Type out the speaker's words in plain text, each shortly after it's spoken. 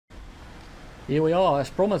Here we are, as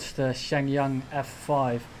promised, Shenyang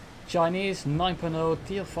F5. Chinese 9.0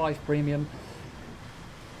 Tier 5 Premium.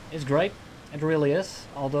 It's great, it really is,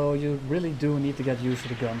 although you really do need to get used to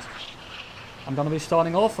the guns. I'm gonna be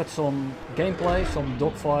starting off with some gameplay, some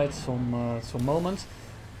dogfights, some moments.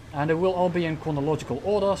 And it will all be in chronological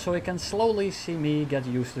order, so you can slowly see me get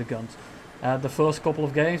used to the guns. The first couple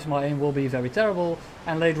of games my aim will be very terrible,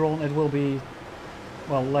 and later on it will be,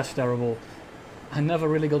 well, less terrible. I never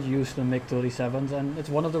really got used to the MiG-37s, and it's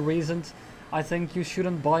one of the reasons I think you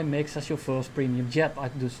shouldn't buy MiGs as your first premium jet. I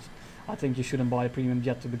think you shouldn't buy a premium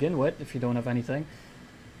jet to begin with if you don't have anything.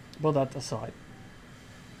 But that aside.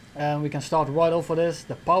 And we can start right off with this.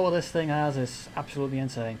 The power this thing has is absolutely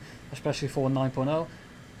insane, especially for a 9.0.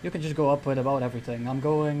 You can just go up with about everything. I'm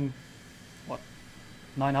going, what,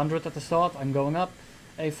 900 at the start. I'm going up.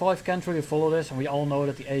 A5 can't really follow this, and we all know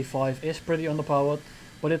that the A5 is pretty underpowered,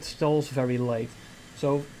 but it stalls very late.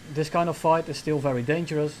 So this kind of fight is still very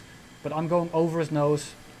dangerous, but I'm going over his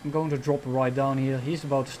nose. I'm going to drop right down here. He's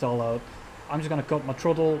about to stall out. I'm just going to cut my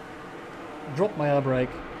throttle, drop my air brake,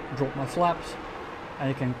 drop my flaps, and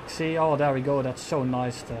you can see, oh, there we go. That's so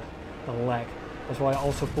nice, the lag. That's why I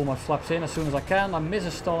also pull my flaps in as soon as I can. I miss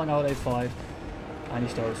a stalling out A5, and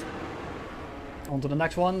he's toast. On to the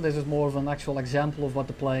next one. This is more of an actual example of what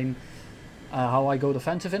the plane, how I go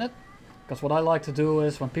defensive in it. Because what I like to do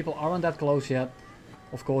is, when people aren't that close yet,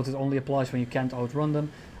 of course it only applies when you can't outrun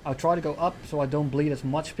them, I try to go up so I don't bleed as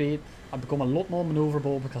much speed. I become a lot more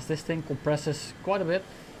maneuverable because this thing compresses quite a bit.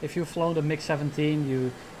 If you've flown the MiG-17,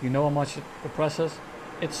 you know how much it compresses.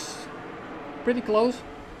 It's pretty close,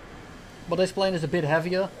 but this plane is a bit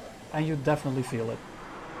heavier and you definitely feel it.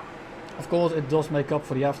 Of course it does make up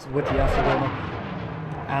for the with the afterburner.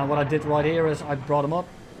 And what I did right here is I brought him up.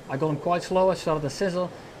 I got him quite slow. I started to scissor.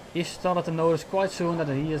 He started to notice quite soon that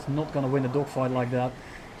he is not going to win a dogfight like that,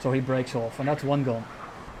 so he breaks off, and that's one gun.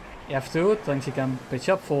 F2 thinks he can pitch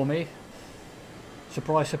up for me.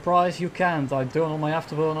 Surprise, surprise, you can't. I turn on my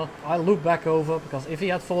afterburner. I loop back over, because if he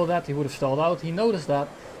had followed that, he would have stalled out. He noticed that.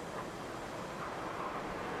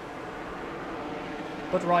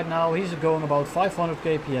 But right now, he's going about 500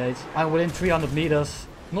 kph, and within 300 meters,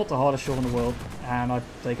 not the hardest shot in the world, and I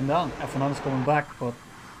take him down. F100 is coming back, but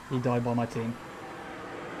he died by my team.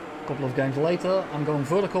 A couple of games later, I'm going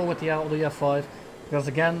vertical with the F5, because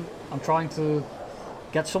again, I'm trying to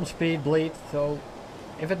get some speed, bleed, so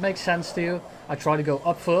if it makes sense to you, I try to go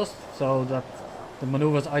up first, so that the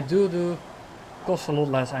maneuvers I do cost a lot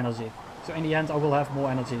less energy. So in the end I will have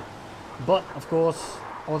more energy. But of course,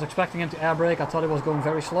 I was expecting him to air brake. I thought he was going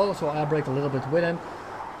very slow, so I air braked a little bit with him.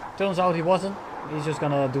 Turns out he wasn't. He's just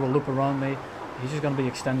gonna do a loop around me. He's just gonna be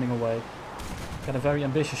extending away. Got a very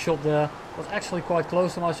ambitious shot there. Was actually quite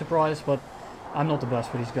close to my surprise, but I'm not the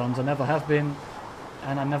best with these guns. I never have been,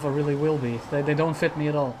 and I never really will be. They don't fit me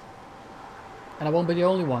at all. And I won't be the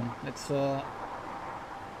only one. It's not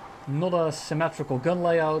a symmetrical gun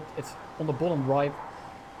layout. It's on the bottom right.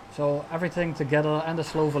 So everything together, and the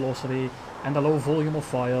slow velocity and the low volume of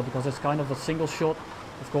fire, because it's kind of a single shot.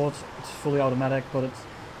 Of course, it's fully automatic, but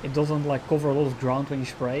it doesn't like cover a lot of ground when you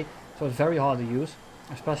spray. So it's very hard to use,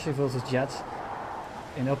 especially versus jets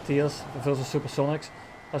in up tiers versus supersonics.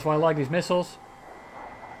 That's why I like these missiles.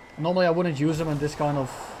 Normally I wouldn't use them in this kind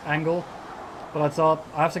of angle, but I thought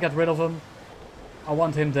I have to get rid of him. I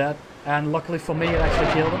want him dead, and luckily for me it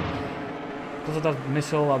actually killed him. Because of that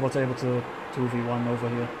missile I was able to 2v1 over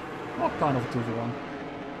here. Well, kind of a 2v1.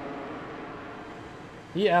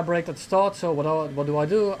 He air braked at the start, so what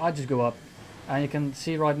do? I just go up. And you can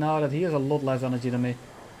see right now that he has a lot less energy than me,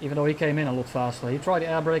 even though he came in a lot faster. He tried the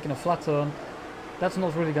air brake in a flat turn. That's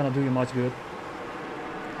not really going to do you much good.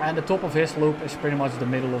 And the top of his loop is pretty much the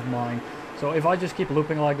middle of mine. So if I just keep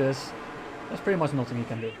looping like this, there's pretty much nothing he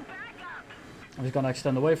can do. I'm just going to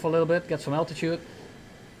extend away for a little bit, get some altitude.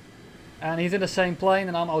 And he's in the same plane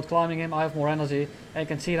and I'm out climbing him. I have more energy. And you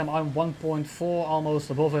can see that I'm 1.4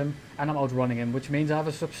 almost above him, and I'm outrunning him, which means I have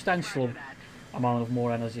a substantial amount of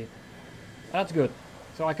more energy. That's good.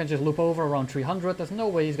 So I can just loop over around 300. There's no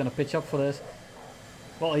way he's going to pitch up for this.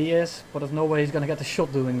 Well, he is, but there's no way he's going to get the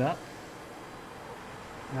shot doing that.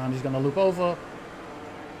 Now I'm just going to loop over.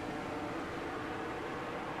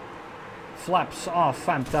 Flaps are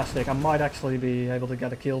fantastic. I might actually be able to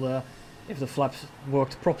get a kill there if the flaps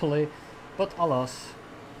worked properly, but alas.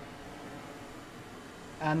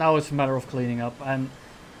 And now it's a matter of cleaning up, and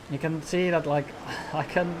you can see that like I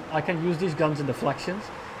can use these guns in deflections,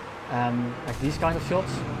 like these kind of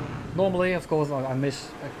shots. Normally, of course, I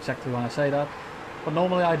miss exactly when I say that. But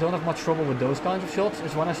normally I don't have much trouble with those kinds of shots.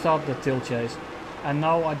 It's when I start the tail chase. And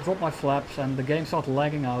now I drop my flaps and the game starts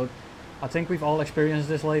lagging out. I think we've all experienced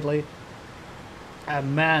this lately.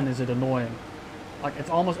 And man, is it annoying. Like, it's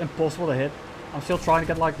almost impossible to hit. I'm still trying to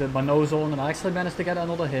get like my nose on, and I actually managed to get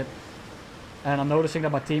another hit. And I'm noticing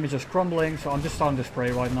that my team is just crumbling, so I'm just starting to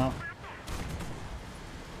spray right now.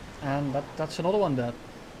 And that's another one dead.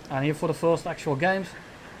 And here for the first actual games.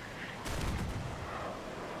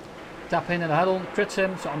 Tap in and head on, crits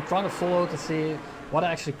him, so I'm trying to follow to see what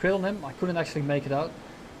I actually crit on him. I couldn't actually make it out.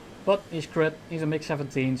 But he's crit, he's a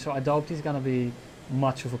MiG-17, so I doubt he's gonna be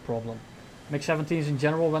much of a problem. MiG-17s in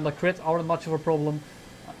general, when they crit, aren't much of a problem.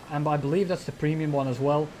 And I believe that's the premium one as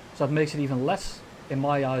well, so that makes it even less, in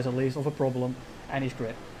my eyes at least, of a problem. And he's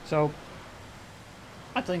crit. So,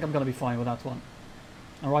 I think I'm gonna be fine with that one.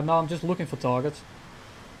 And right now I'm just looking for targets.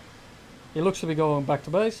 He looks to be going back to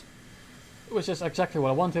base, which is exactly what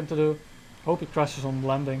I want him to do. Hope he crashes on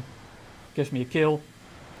landing. Gives me a kill.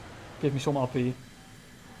 Gives me some AP.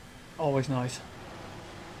 Always nice.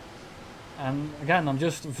 And again, I'm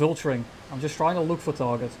just vulturing. I'm just trying to look for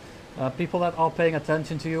targets. People that are paying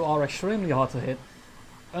attention to you are extremely hard to hit.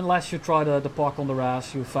 Unless you try to park on their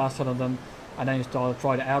ass, you're faster than them, and then you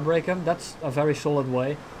try to air brake them. That's a very solid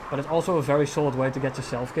way. But it's also a very solid way to get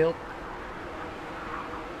yourself killed.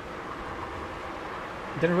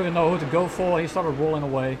 Didn't really know who to go for. He started rolling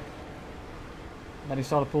away. Then he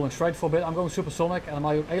started pulling straight for a bit. I'm going supersonic, and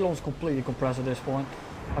my aileron's completely compressed at this point.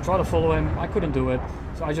 I tried to follow him. I couldn't do it.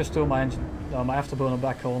 So I just threw my engine, my afterburner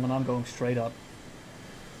back on, and I'm going straight up.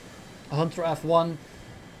 Hunter F1.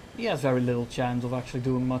 He has very little chance of actually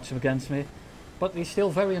doing much against me. But he's still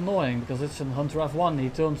very annoying because it's a Hunter F1. He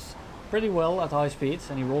turns pretty well at high speeds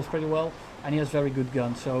and he rolls pretty well. And he has very good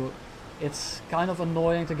guns. So it's kind of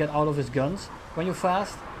annoying to get out of his guns when you're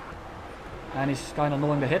fast. And he's kind of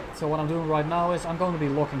annoying to hit. So what I'm doing right now is I'm going to be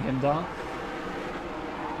locking him down.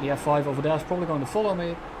 The F5 over there is probably going to follow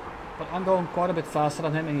me. But I'm going quite a bit faster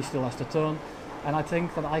than him and he still has to turn. And I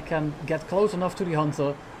think that I can get close enough to the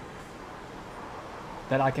Hunter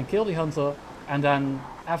that I can kill the Hunter, and then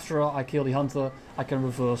after I kill the Hunter I can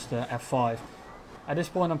reverse the F5. At this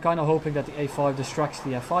point I'm kind of hoping that the A5 distracts the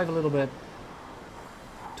F5 a little bit,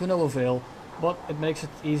 to no avail, but it makes it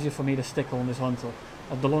easier for me to stick on this Hunter.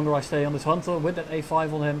 The longer I stay on this Hunter with that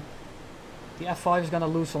A5 on him, the F5 is going to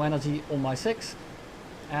lose some energy on my 6,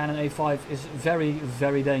 and an A5 is very,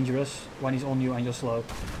 very dangerous when he's on you and you're slow.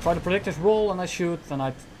 Try to predict his roll and I shoot, and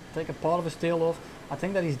I take a part of his tail off. I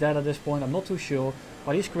think that he's dead at this point, I'm not too sure,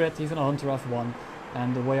 but he's crit, even a Hunter F1,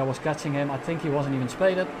 and the way I was catching him, I think he wasn't even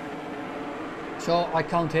spaded, so I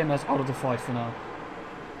count him as out of the fight for now.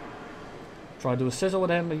 Try to do a scissor with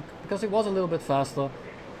him, because he was a little bit faster.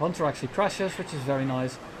 Hunter actually crashes, which is very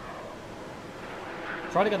nice.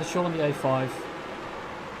 Try to get a shot on the A5.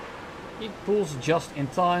 He pulls just in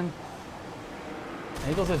time. And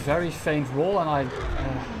he does this very faint roll, and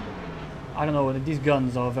I don't know, these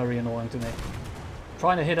guns are very annoying to me.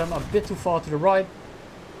 Trying to hit him a bit too far to the right.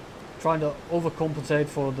 Trying to overcompensate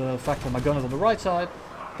for the fact that my gun is on the right side.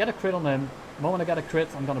 Get a crit on him. The moment I get a crit,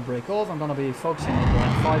 I'm going to break off. I'm going to be focusing on the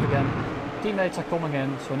F5 again. Teammates are coming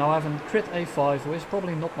in, so now I have a crit A5, which is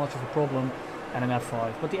probably not much of a problem, and an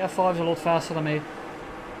F5. But the F5 is a lot faster than me,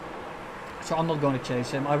 so I'm not going to chase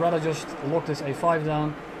him. I'd rather just lock this A5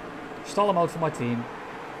 down, stall him out for my team,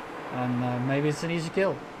 and maybe it's an easy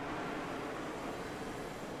kill.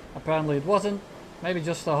 Apparently it wasn't. Maybe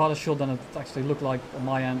just a harder shot than it actually looked like on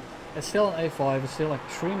my end. It's still an A5, it's still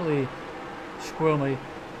extremely squirmy.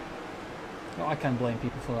 No, I can't blame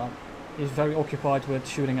people for that. He's very occupied with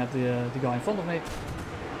shooting at the guy in front of me.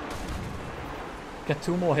 Get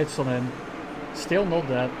 2 more hits on him. Still not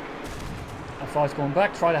dead. F5's going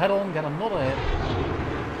back, try to head on, get another hit.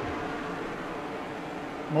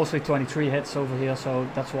 Mostly 23 hits over here, so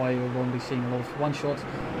that's why you won't be seeing a lot of one-shots.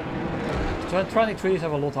 23s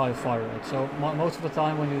have a lot higher fire rate, so most of the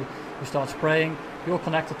time when you start spraying, you'll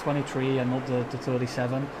connect the 23 and not the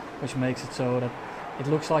 37, which makes it so that it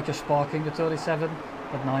looks like you're sparking the 37,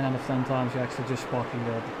 but 9 out of 10 times you're actually just sparking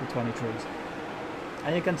the 23s.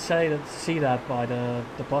 And you can see that by the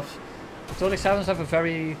puffs. The 37s have a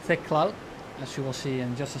very thick cloud, as you will see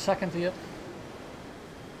in just a second here.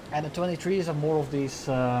 And the 23s have more of these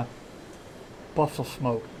puffs of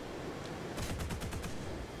smoke.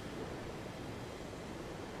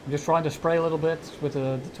 I'm just trying to spray a little bit with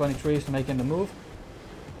the 23s to make him the move.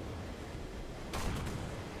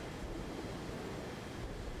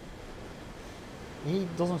 He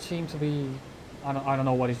doesn't seem to be... I don't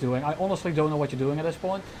know what he's doing. I honestly don't know what you're doing at this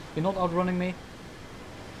point. You're not outrunning me.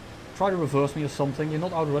 Try to reverse me or something. You're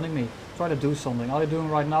not outrunning me. Try to do something. All you're doing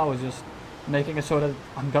right now is just making it so that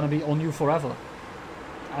I'm gonna be on you forever.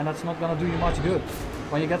 And that's not gonna do you much good.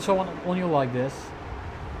 When you get someone on you like this,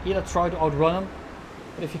 either try to outrun him,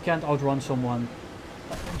 but if you can't outrun someone,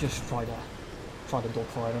 Just try to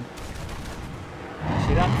dogfight him.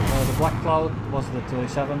 See that? The black cloud was the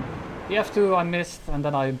 37. The F2 I missed, and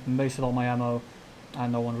then I wasted all my ammo,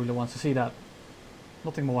 and no one really wants to see that.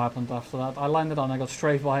 Nothing more happened after that. I landed and I got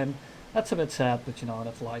strafed by him. That's a bit sad, but you know,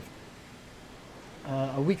 that's life.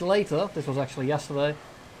 A week later, this was actually yesterday,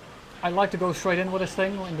 I like to go straight in with this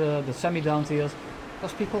thing in the semi-down tiers,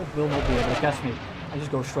 because people will not be able to catch me. I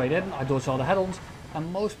just go straight in, I dodge all the head-ons,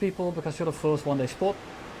 and most people, because you're the first one they spot,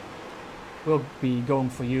 will be going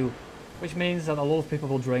for you, which means that a lot of people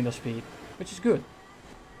will drain their speed, which is good.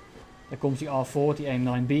 There comes the R4, the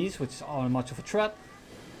AIM-9Bs, which aren't much of a threat.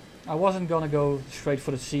 I wasn't gonna go straight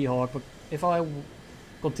for the Seahawk, but if I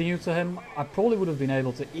continued to him, I probably would have been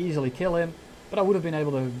able to easily kill him, but I would have been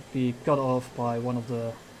able to be cut off by one of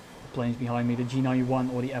the planes behind me, the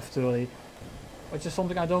G91 or the F30, which is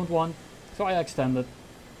something I don't want, so I extended.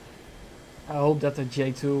 I hope that the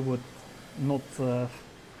J2 would not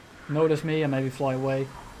notice me and maybe fly away.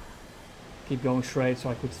 Keep going straight so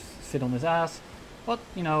I could fit on his ass, but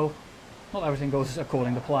you know, not everything goes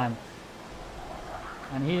according to plan.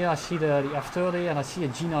 And here I see the F30 and I see a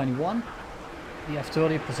G91. The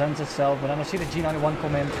F30 presents itself, but then I see the G91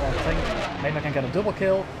 come in, so I think maybe I can get a double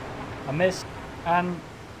kill. I miss, and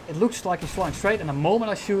it looks like he's flying straight, and the moment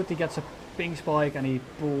I shoot he gets a ping spike and he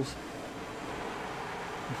pulls.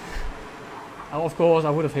 Of course I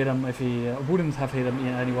would have hit him if he wouldn't have hit him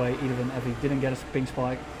in any way, even if he didn't get a ping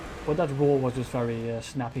spike, but that roll was just very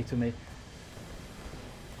snappy to me.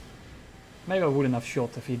 Maybe I wouldn't have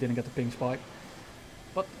shot if he didn't get the ping spike,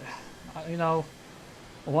 but you know,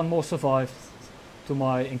 one more survived to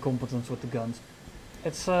my incompetence with the guns.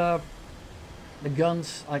 It's the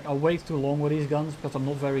guns, like, I wait too long with these guns because I'm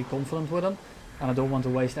not very confident with them and I don't want to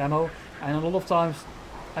waste ammo, and a lot of times,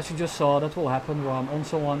 as you just saw, that will happen where I'm on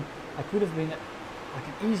someone. I could have been like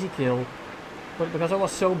an easy kill, but because I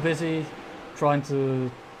was so busy trying to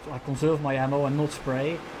like conserve my ammo and not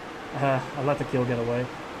spray, I let the kill get away.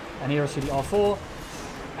 And here I see the R4,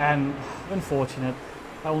 and unfortunate,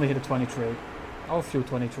 I only hit a 23, or a few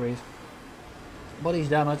 23s. But he's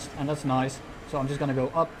damaged, and that's nice, so I'm just gonna go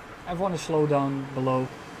up. Everyone is slowed down below,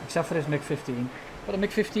 except for this MiG-15. But the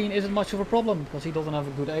MiG-15 isn't much of a problem, because he doesn't have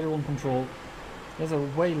a good aileron control. He has a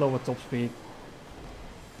way lower top speed.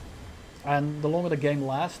 And the longer the game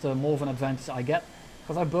lasts, the more of an advantage I get,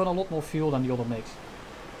 because I burn a lot more fuel than the other MiGs.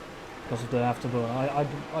 Because of the afterburner,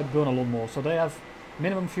 I burn a lot more. So they have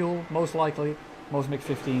minimum fuel, most likely. Most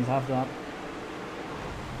MiG-15s have that.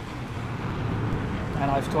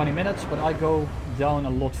 And I have 20 minutes, but I go down a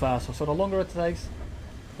lot faster. So the longer it takes,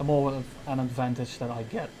 the more of an advantage that I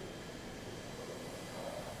get.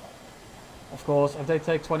 Of course, if they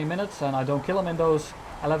take 20 minutes and I don't kill them in those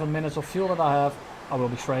 11 minutes of fuel that I have, I will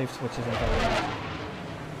be strafed, which isn't very nice.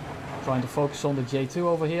 Trying to focus on the J2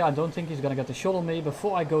 over here. I don't think he's going to get the shot on me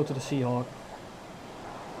before I go to the Seahawk.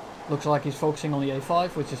 Looks like he's focusing on the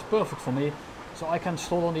A5, which is perfect for me. So I can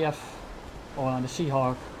stall on the on the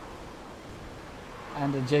Seahawk.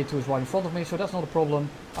 And the J2 is right in front of me, so that's not a problem.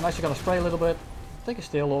 I'm actually going to spray a little bit, take his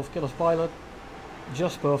tail off, kill his pilot.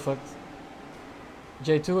 Just perfect.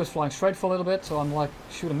 J2 is flying straight for a little bit, so I'm like,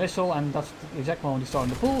 shoot a missile, and that's the exact moment he's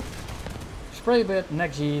starting to pull. Spray a bit,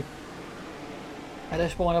 next G. At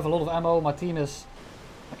this point I have a lot of ammo, my team is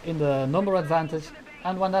in the number advantage,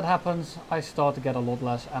 and when that happens I start to get a lot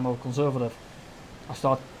less ammo conservative. I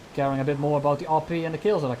start caring a bit more about the RP and the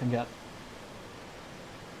kills that I can get.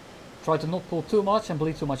 Try to not pull too much and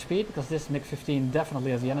bleed too much speed, because this MiG-15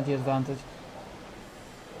 definitely has the energy advantage.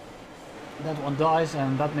 That one dies,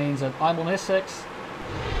 and that means that I'm on his 6,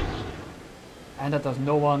 and that there's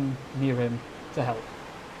no one near him to help.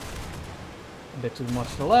 A bit too much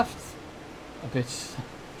to the left, a bit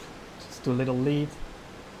just too little lead.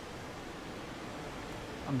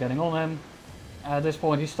 I'm getting on him. At this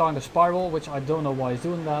point he's starting to spiral, which I don't know why he's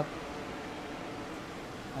doing that.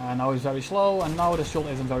 And now he's very slow, and now the shot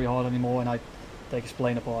isn't very hard anymore, and I take his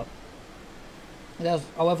plane apart. There's,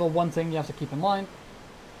 however, one thing you have to keep in mind.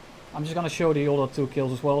 I'm just going to show the other two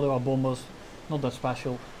kills as well. They are bombers, not that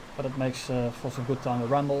special, but it makes for some good time to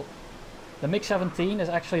ramble. The MiG-17 is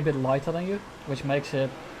actually a bit lighter than you, which makes it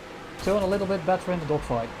turn a little bit better in the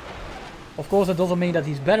dogfight. Of course, it doesn't mean that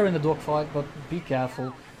he's better in the dogfight, but be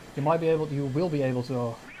careful. You will be able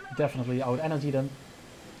to definitely out-energy them.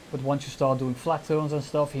 But once you start doing flat turns and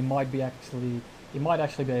stuff, he might actually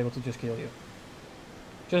be able to just kill you.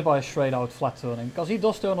 Just by a straight out flat turning, because he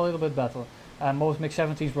does turn a little bit better. And most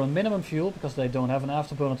MiG-17s run minimum fuel, because they don't have an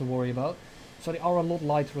afterburner to worry about. So they are a lot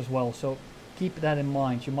lighter as well, so keep that in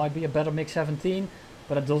mind. You might be a better MiG-17,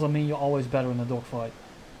 but it doesn't mean you're always better in a dogfight.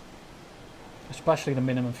 especially the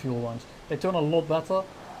minimum fuel ones. They turn a lot better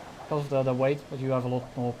because of the weight, but you have a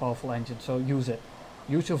lot more powerful engine, so use it.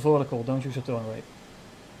 Use your vertical, don't use your turn rate.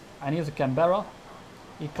 And here's the Canberra.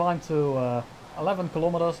 He climbed to 11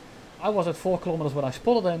 kilometers. I was at 4 kilometers when I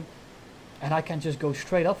spotted him, and I can just go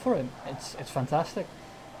straight up for him. It's fantastic.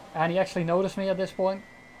 And he actually noticed me at this point.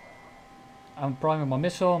 I'm priming my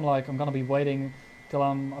missile. I'm like, I'm gonna be waiting till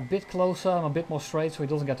I'm a bit closer, I'm a bit more straight, so he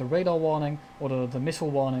doesn't get the radar warning or the missile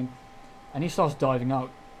warning. And he starts diving out.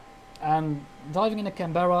 And diving in the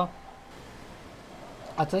Canberra,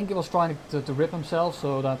 I think he was trying to rip himself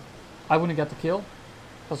so that I wouldn't get the kill.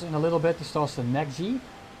 Because in a little bit he starts to neck G,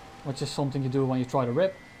 which is something you do when you try to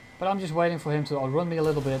rip. But I'm just waiting for him to outrun me a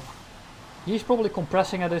little bit. He's probably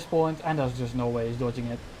compressing at this point, and there's just no way he's dodging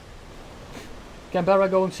it. Canberra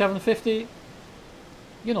going 750.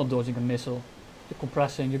 You're not dodging a missile. You're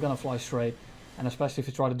compressing, you're gonna fly straight. And especially if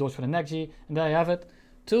you try to dodge for the neck G. And there you have it.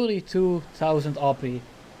 32,000 RP.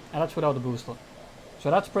 And that's without the booster.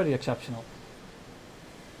 So that's pretty exceptional.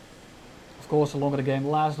 Of course, the longer the game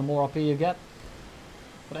lasts, the more RP you get.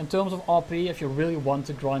 But in terms of RP, if you really want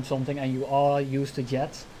to grind something and you are used to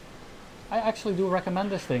jets, I actually do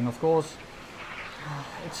recommend this thing. Of course,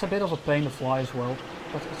 it's a bit of a pain to fly as well,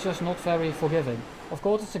 but it's just not very forgiving. Of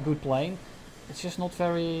course, it's a good plane. It's just not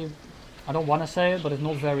very, I don't want to say it, but it's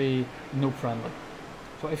not very noob friendly.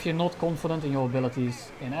 So if you're not confident in your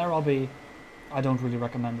abilities in Air RB, I don't really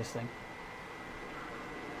recommend this thing.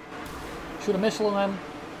 Shoot a missile on him,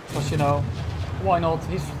 because you know, why not?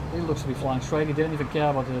 He looks to be flying straight. He didn't even care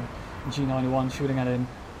about the G91 shooting at him.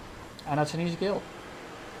 And that's an easy kill.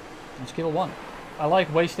 It's kill 1. I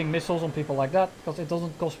like wasting missiles on people like that, because it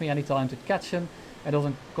doesn't cost me any time to catch him. It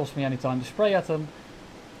doesn't cost me any time to spray at him.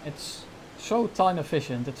 It's so time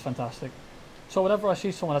efficient, it's fantastic. So whenever I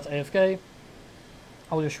see someone that's AFK,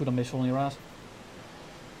 I'll just shoot a missile on your ass.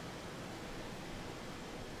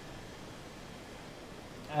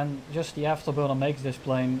 And just the afterburner makes this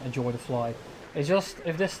plane a joy to fly. It's just,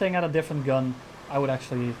 if this thing had a different gun, I would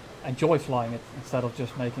actually enjoy flying it instead of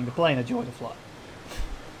just making the plane a joy to fly.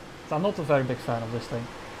 So I'm not a very big fan of this thing.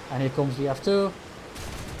 And here comes the F2.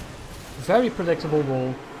 Very predictable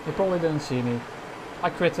roll. He probably didn't see me. I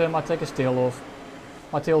crit him, I take his tail off.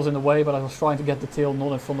 My tail's in the way, but I was trying to get the tail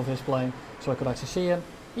not in front of his plane so I could actually see him.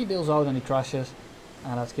 He bails out and he crashes.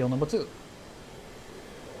 And that's kill number 2.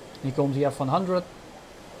 Here comes the F100.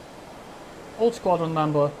 Old squadron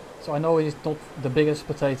member, so I know he's not the biggest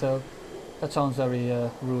potato. That sounds very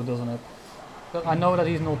rude, doesn't it? But I know that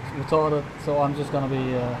he's not retarded, so I'm just gonna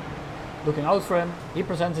be looking out for him. He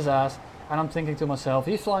presents his ass, and I'm thinking to myself,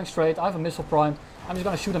 he's flying straight, I have a missile primed, I'm just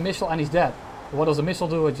gonna shoot a missile and he's dead. But what does the missile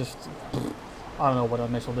do? It just, I don't know what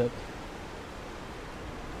that missile did.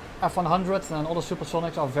 F100 and other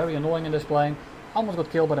supersonics are very annoying in this plane. Almost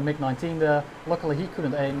got killed by the MiG-19 there. Luckily he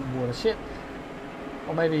couldn't aim worth a shit.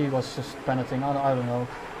 Or maybe he was just panicking, I don't know.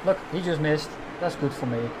 Look, he just missed. That's good for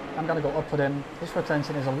me. I'm gonna go up with him. His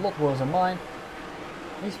retention is a lot worse than mine.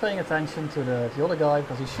 He's paying attention to the other guy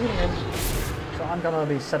because he's shooting him. So I'm gonna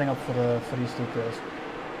be setting up for these 2 kills.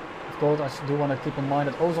 Of course, I do want to keep in mind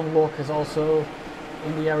that Ozone Lock is also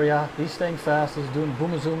in the area. He's staying fast, he's doing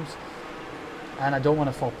boom and zooms. And I don't want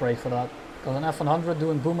to fall prey for that. Because an F100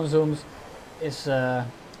 doing boom and zooms is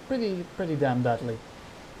pretty damn deadly.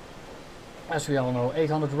 As we all know,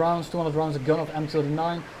 800 rounds, 200 rounds a gun of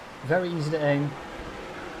M39, very easy to aim.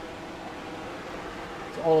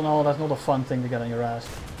 So all in all, that's not a fun thing to get on your ass.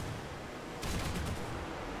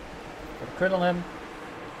 Got a crit on him.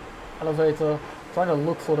 Elevator, trying to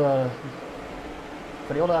look for the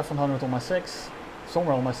other F100 on my 6,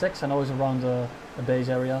 somewhere on my 6. I know he's around the base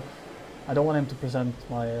area. I don't want him to present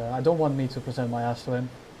my, I don't want me to present my ass to him.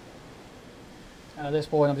 And at this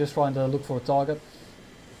point, I'm just trying to look for a target.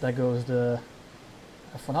 There goes the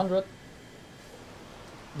F100.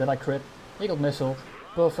 Then I crit. He got missile.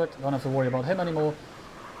 Perfect. Don't have to worry about him anymore.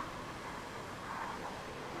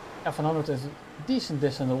 F100 is a decent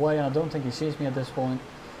distance away and I don't think he sees me at this point.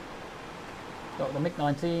 So the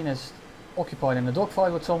MiG-19 is occupied in a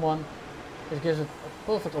dogfight with someone. This gives it a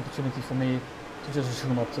perfect opportunity for me to just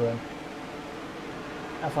zoom up to him.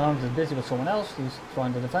 F100 is busy with someone else. He's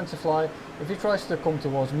trying to defensive fly. If he tries to come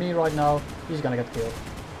towards me right now, he's gonna get killed.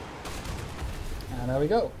 And there we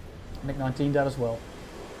go. MiG-19 dead as well.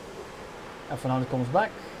 F100 comes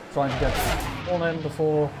back, trying to get on him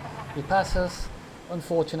before he passes.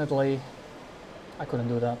 Unfortunately, I couldn't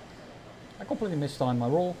do that. I completely mistimed my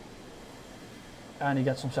roll. And he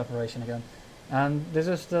gets some separation again. And this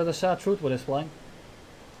is the sad truth with this plane.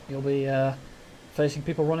 You'll be facing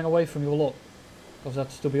people running away from you a lot. Because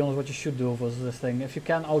that's, to be honest, what you should do versus this thing. If you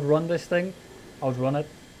can outrun this thing, outrun it.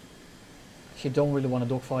 You don't really want to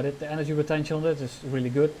dogfight it. The energy retention on it is really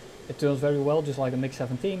good. It turns very well, just like a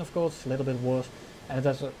MiG-17 of course, a little bit worse, and it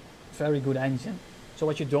has a very good engine. So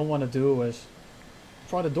what you don't want to do is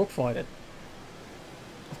try to dogfight it.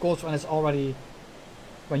 Of course,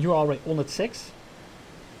 when you're already on at 6,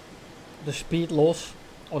 the speed loss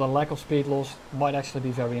or the lack of speed loss might actually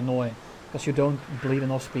be very annoying, because you don't bleed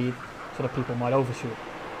enough speed so that people might overshoot.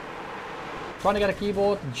 Trying to get a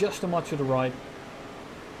keyboard just too much to the right.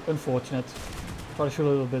 Unfortunate. Try to shoot a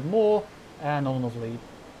little bit more and not enough lead.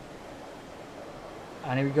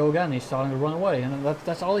 And here we go again, he's starting to run away, and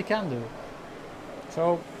that's all he can do.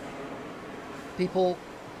 So people,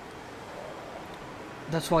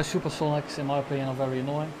 that's why supersonics in my opinion are very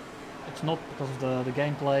annoying. It's not because of the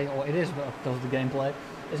gameplay, or it is because of the gameplay.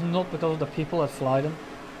 It's not because of the people that fly them,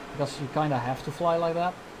 because you kinda have to fly like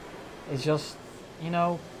that. It's just, you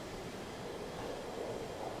know,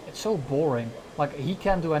 it's so boring. Like, he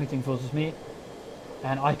can't do anything versus me,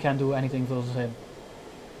 and I can't do anything versus him.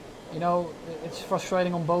 You know, it's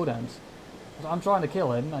frustrating on both ends. I'm trying to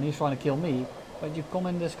kill him, and he's trying to kill me, but you come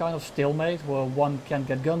in this kind of stalemate where one can't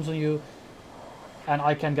get guns on you, and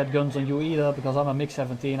I can't get guns on you either, because I'm a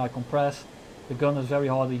MiG-17, I compress, the gun is very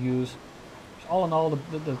hard to use. So all in all,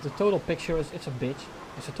 the total picture is, it's a bitch.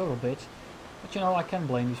 It's a total bitch. But you know, I can't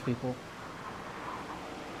blame these people.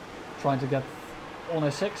 Trying to get on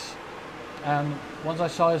a 6, and once I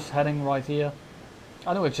saw his heading right here,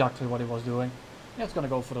 I knew exactly what he was doing. It's gonna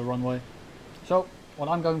go for the runway. So what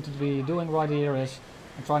I'm going to be doing right here is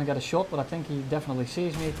I'm trying to get a shot, but I think he definitely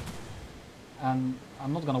sees me, and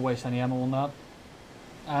I'm not gonna waste any ammo on that.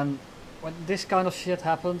 And when this kind of shit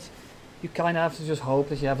happens, you kind of have to just hope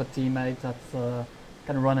that you have a teammate that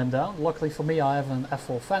can run him down. Luckily for me, I have an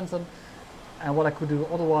F4 Phantom, and what I could do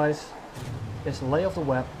otherwise is lay off the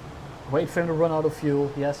web, wait for him to run out of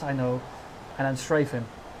fuel, yes I know, and then strafe him.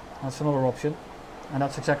 That's another option, and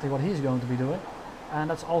that's exactly what he's going to be doing. And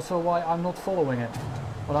that's also why I'm not following it.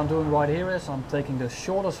 What I'm doing right here is I'm taking the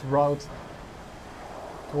shortest route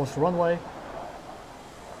towards the runway.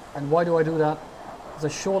 And why do I do that? The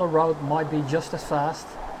shorter route might be just as fast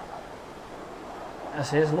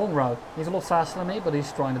as his long route. He's a lot faster than me, but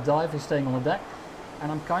he's trying to dive, he's staying on the deck,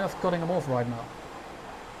 and I'm kind of cutting him off right now.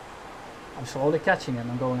 I'm slowly catching him,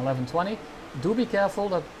 I'm going 11:20. Do be careful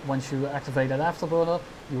that once you activate that afterburner,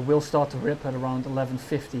 you will start to rip at around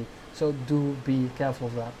 11:50. So do be careful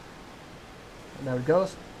of that. There it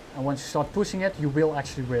goes. And once you start pushing it, you will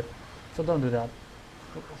actually rip. So don't do that.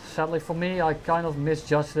 Sadly for me, I kind of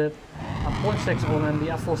misjudged it. I'm 0.6 on and the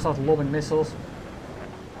F4 started lobbing missiles.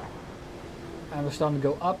 And we're starting to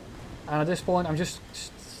go up. And at this point, I'm just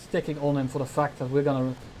sticking on him for the fact that we're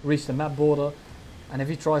going to reach the map border. And if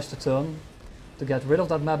he tries to turn to get rid of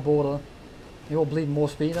that map border, he will bleed more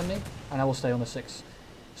speed than me, and I will stay on the 6.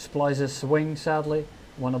 Splices swing, sadly.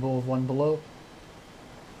 One above, one below.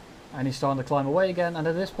 And he's starting to climb away again, and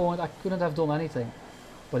at this point I couldn't have done anything.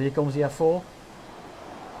 But here comes the F4.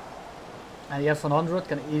 And the F100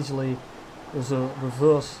 can easily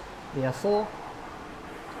reverse the F4.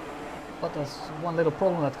 But there's one little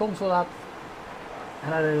problem that comes with that.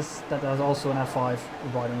 And that is that there's also an F5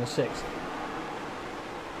 right on your 6.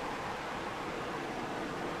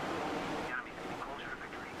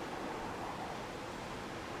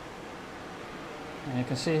 And you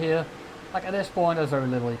can see here, like at this point there's very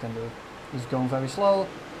little you can do. He's going very slow.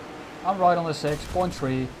 I'm right on the 6,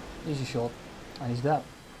 0.3, easy shot, and he's dead.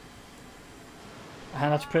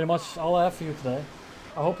 And that's pretty much all I have for you today.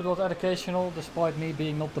 I hope it was educational, despite me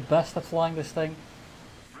being not the best at flying this thing.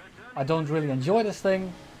 I don't really enjoy this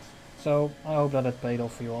thing, so I hope that it paid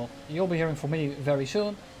off for you all. You'll be hearing from me very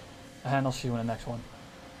soon, and I'll see you in the next one.